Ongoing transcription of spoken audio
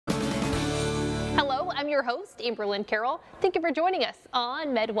Hello, I'm your host, Amberlynn Carroll. Thank you for joining us on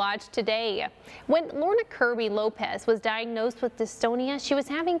Medwatch today. When Lorna Kirby-Lopez was diagnosed with dystonia, she was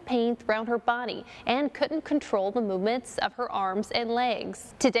having pain throughout her body and couldn't control the movements of her arms and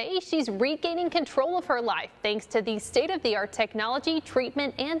legs. Today, she's regaining control of her life thanks to the state-of-the-art technology,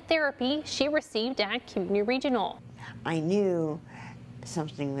 treatment, and therapy she received at Community Regional. I knew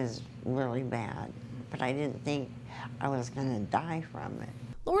something was really bad, but I didn't think I was going to die from it.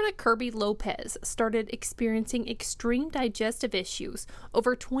 Lorna Kirby-Lopez started experiencing extreme digestive issues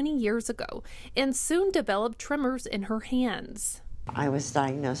over 20 years ago and soon developed tremors in her hands. I was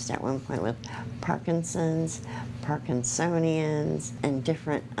diagnosed at one point with Parkinsons, Parkinsonians, and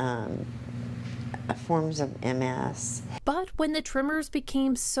different forms of MS. But when the tremors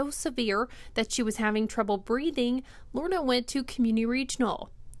became so severe that she was having trouble breathing, Lorna went to Community Regional.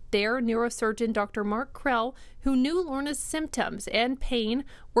 There, neurosurgeon Dr. Krel, who knew Lorna's symptoms and pain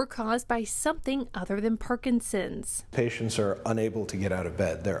were caused by something other than Parkinson's. Patients are unable to get out of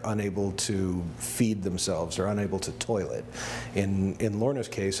bed. They're unable to feed themselves. They're unable to toilet. In Lorna's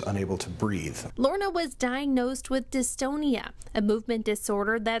case, unable to breathe. Lorna was diagnosed with dystonia, a movement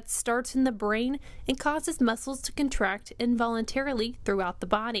disorder that starts in the brain and causes muscles to contract involuntarily throughout the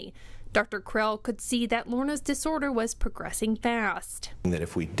body. Dr. Krel could see that Lorna's disorder was progressing fast. That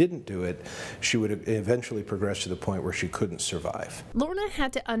if we didn't do it, she would eventually progress to the point where she couldn't survive. Lorna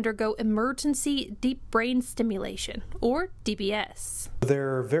had to undergo emergency deep brain stimulation, or DBS.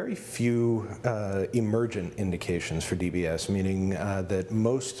 There are very few emergent indications for DBS, meaning that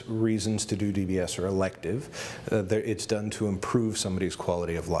most reasons to do DBS are elective. It's done to improve somebody's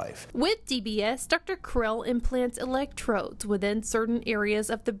quality of life. With DBS, Dr. Krel implants electrodes within certain areas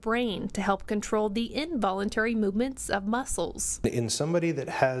of the brain to help control the involuntary movements of muscles. In somebody that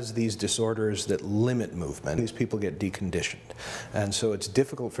has these disorders that limit movement, these people get deconditioned, and so it's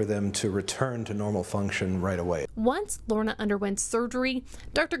difficult for them to return to normal function right away. Once Lorna underwent surgery,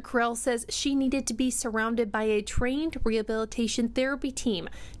 Dr. Krel says she needed to be surrounded by a trained rehabilitation therapy team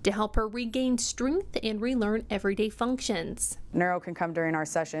to help her regain strength and relearn everyday functions. Neuro can come during our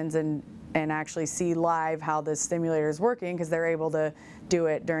sessions and actually see live how the stimulator is working because they're able to do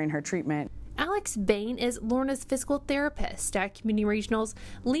it during her treatment. Alex Bain is Lorna's physical therapist at Community Regional's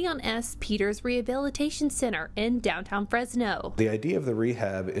Leon S. Peters Rehabilitation Center in downtown Fresno. The idea of the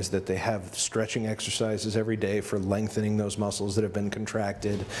rehab is that they have stretching exercises every day for lengthening those muscles that have been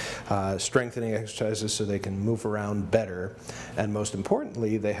contracted, strengthening exercises so they can move around better, and most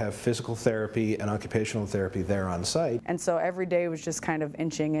importantly, they have physical therapy and occupational therapy there on site. And so every day was just kind of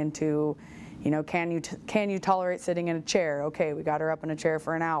inching into, you know, can you tolerate sitting in a chair? Okay, we got her up in a chair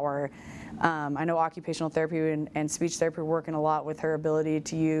for an hour. I know occupational therapy and speech therapy were working a lot with her ability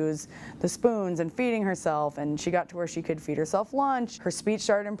to use the spoons and feeding herself, and she got to where she could feed herself lunch. Her speech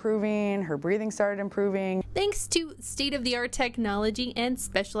started improving, her breathing started improving. Thanks to state-of-the-art technology and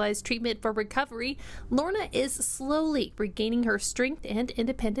specialized treatment for recovery, Lorna is slowly regaining her strength and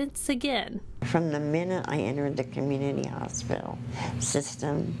independence again. From the minute I entered the community hospital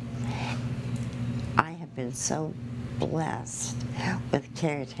system, I have been so blessed with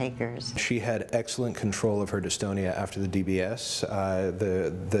caretakers. She had excellent control of her dystonia after the DBS.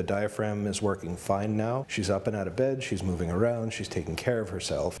 The diaphragm is working fine now. She's up and out of bed, she's moving around, she's taking care of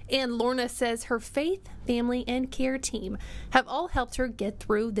herself. And Lorna says her faith, family, and care team have all helped her get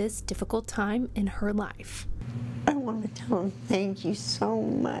through this difficult time in her life. I want to tell them thank you so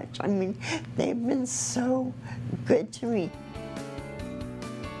much. I mean, they've been so good to me.